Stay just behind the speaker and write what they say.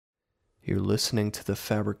You're listening to the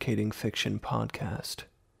Fabricating Fiction podcast.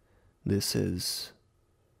 This is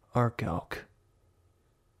Arkelk,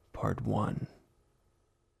 Part 1.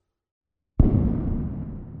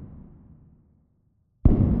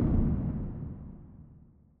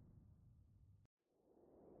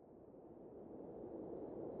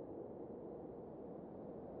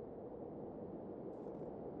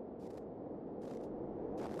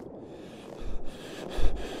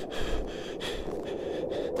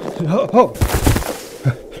 Oh!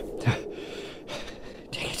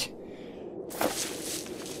 Dang it.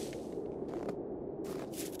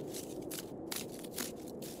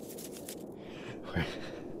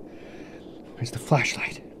 Where's the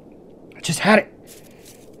flashlight? I just had it.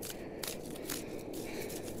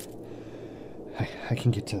 I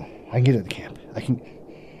can get to the camp.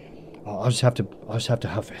 I'll just have to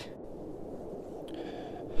huff it.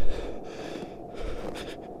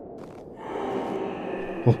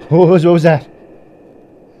 What was that?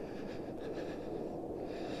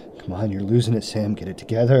 Come on, you're losing it, Sam. Get it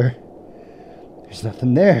together. There's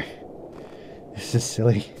nothing there. This is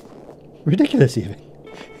silly. Ridiculous, even.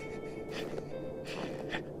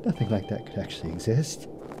 Nothing like that could actually exist.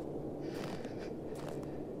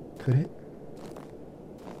 Could it?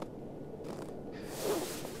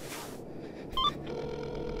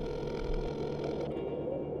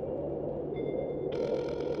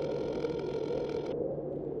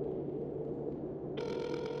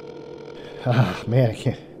 Ah, man, I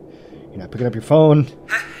can't. You're not picking up your phone.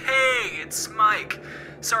 Hey, it's Mike.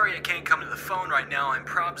 Sorry I can't come to the phone right now. I'm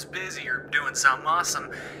probs busy or doing something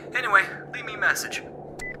awesome. Anyway, leave me a message.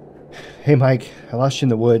 Hey, Mike, I lost you in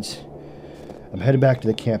the woods. I'm headed back to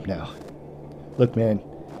the camp now. Look, man,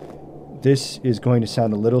 this is going to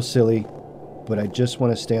sound a little silly, but I just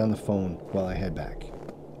want to stay on the phone while I head back.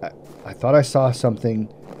 I thought I saw something,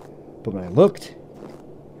 but when I looked,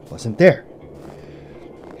 it wasn't there.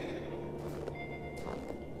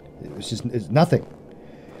 It's nothing.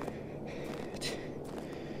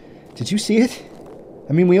 Did you see it?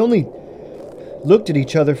 I mean, we only looked at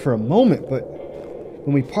each other for a moment, but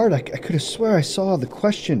when we parted, I could have swear I saw the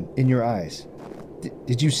question in your eyes.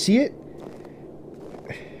 Did you see it?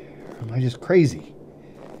 Or am I just crazy?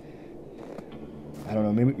 I don't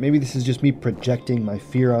know. Maybe this is just me projecting my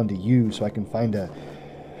fear onto you so I can find a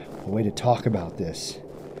way to talk about this.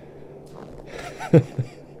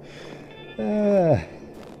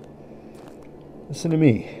 Listen to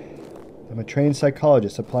me. I'm a trained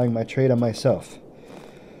psychologist applying my trade on myself.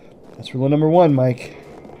 That's rule number 1, Mike.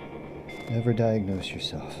 Never diagnose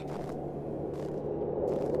yourself.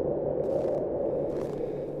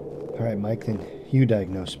 All right, Mike, then you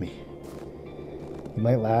diagnose me. You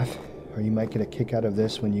might laugh, or you might get a kick out of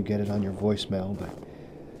this when you get it on your voicemail, but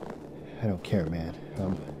I don't care, man.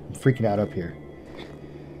 I'm freaking out up here.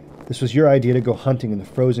 This was your idea to go hunting in the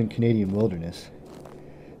frozen Canadian wilderness.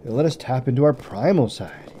 It'll let us tap into our primal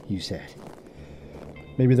side, you said.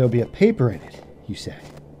 Maybe there'll be a paper in it, you said.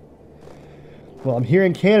 Well, I'm here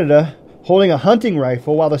in Canada, holding a hunting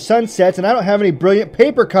rifle while the sun sets, and I don't have any brilliant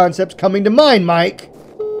paper concepts coming to mind, Mike.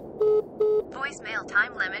 Voicemail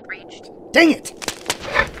time limit reached. Dang it!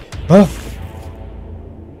 Well.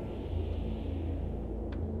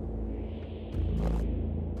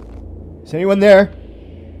 Is anyone there?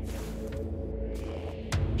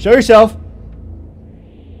 Show yourself.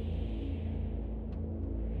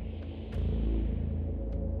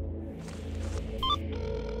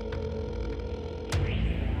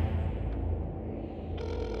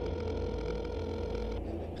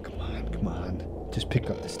 Come on. Just pick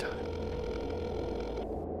up this time.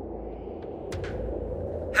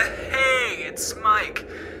 Hey, it's Mike.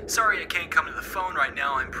 Sorry I can't come to the phone right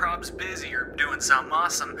now. I'm probs busy or doing something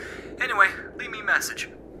awesome. Anyway, leave me a message.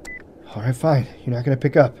 All right, fine. You're not going to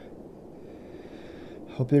pick up.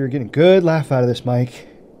 Hope you're getting a good laugh out of this, Mike.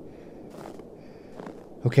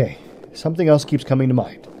 Okay, something else keeps coming to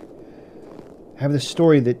mind. I have this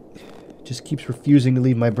story that just keeps refusing to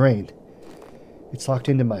leave my brain. It's locked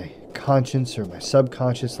into my conscience or my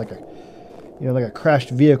subconscious like a crashed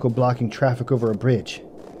vehicle blocking traffic over a bridge.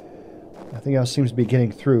 Nothing else seems to be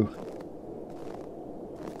getting through.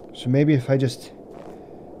 So maybe if I just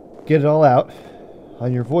get it all out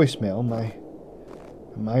on your voicemail, my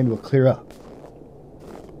mind will clear up.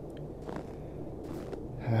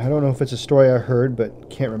 I don't know if it's a story I heard but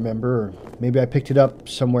can't remember, or maybe I picked it up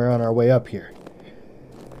somewhere on our way up here.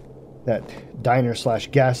 That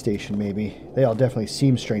diner/gas station, maybe. They all definitely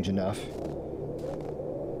seem strange enough.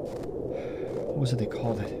 What was it they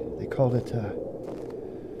called it? They called it,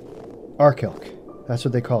 Arkelk. That's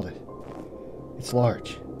what they called it. It's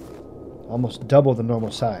large. Almost double the normal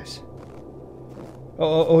size.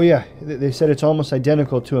 Oh yeah, they said it's almost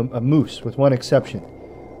identical to a moose, with one exception.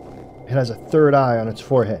 It has a third eye on its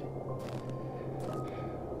forehead.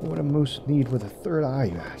 What would a moose need with a third eye,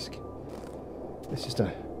 you ask? It's just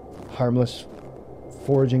a harmless,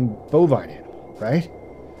 foraging bovine animal, right?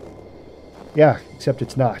 Yeah, except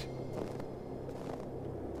it's not.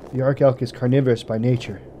 The Arkelk is carnivorous by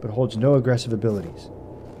nature, but holds no aggressive abilities.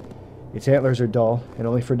 Its antlers are dull and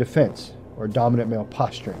only for defense or dominant male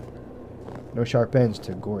posturing. No sharp ends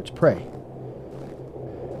to gore its prey.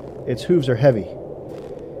 Its hooves are heavy,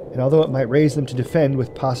 and although it might raise them to defend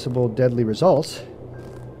with possible deadly results,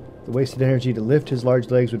 the wasted energy to lift his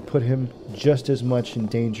large legs would put him just as much in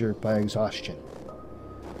danger by exhaustion.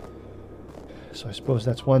 So I suppose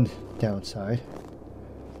that's one downside.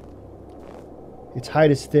 Its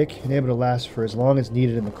hide is thick and able to last for as long as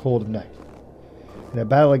needed in the cold of night. In a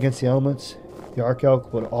battle against the elements, the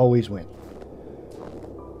Arkelk would always win.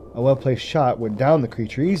 A well-placed shot would down the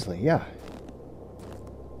creature easily, yeah.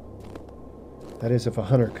 That is, if a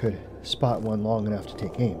hunter could spot one long enough to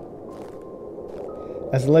take aim.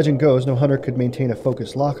 As the legend goes, no hunter could maintain a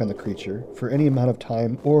focused lock on the creature for any amount of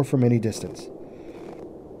time or from any distance.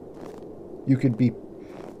 You could be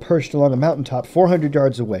perched along a mountaintop 400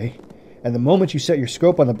 yards away, and the moment you set your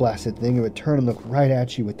scope on the blasted thing, it would turn and look right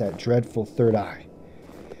at you with that dreadful third eye.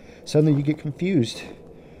 Suddenly you get confused.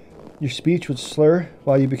 Your speech would slur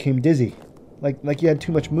while you became dizzy, like you had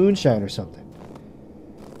too much moonshine or something.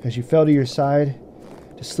 As you fell to your side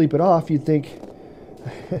to sleep it off, you'd think,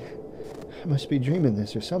 I must be dreaming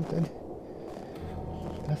this or something.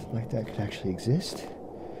 Nothing like that could actually exist.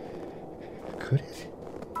 Could it?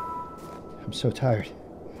 I'm so tired.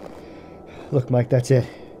 Look, Mike, that's it.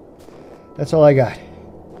 That's all I got.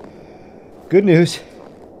 Good news.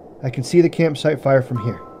 I can see the campsite fire from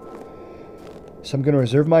here. So I'm going to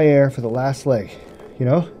reserve my air for the last leg. You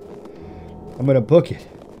know? I'm going to book it.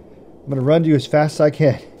 I'm going to run to you as fast as I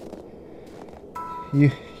can.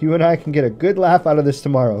 You and I can get a good laugh out of this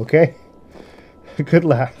tomorrow, okay? A good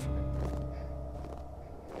laugh.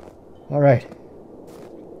 All right.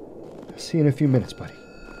 I'll see you in a few minutes, buddy.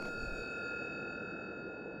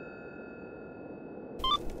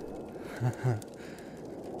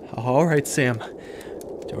 All right, Sam.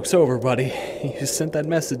 Joke's over, buddy. You sent that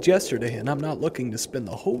message yesterday, and I'm not looking to spend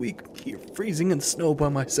the whole week here freezing in snow by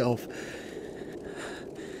myself.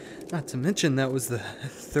 Not to mention that was the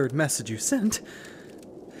third message you sent.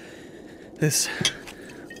 This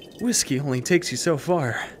whiskey only takes you so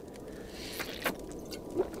far.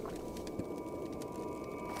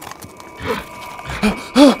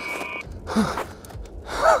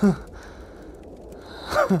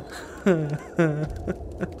 Oh.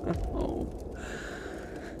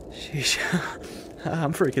 Sheesh.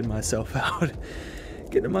 I'm freaking myself out.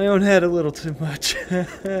 Getting in my own head a little too much.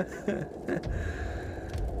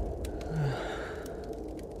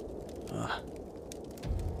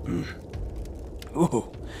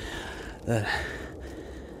 Ooh. That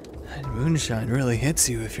moonshine really hits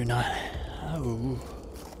you if you're not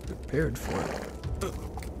prepared for it.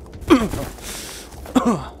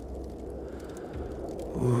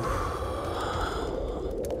 Ooh.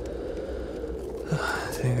 I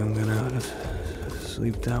think I'm gonna have to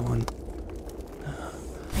sleep that one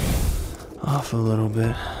off a little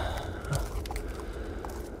bit.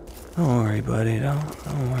 Don't worry, buddy.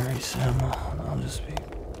 Don't worry, Sam. I'll just be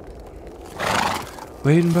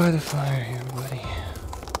waiting by the fire here, buddy.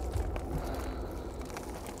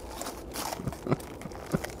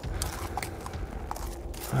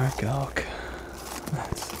 Arkelk.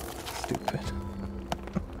 That's stupid.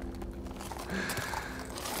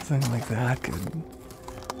 Something like that could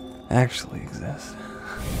actually exist.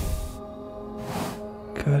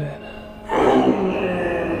 Could it?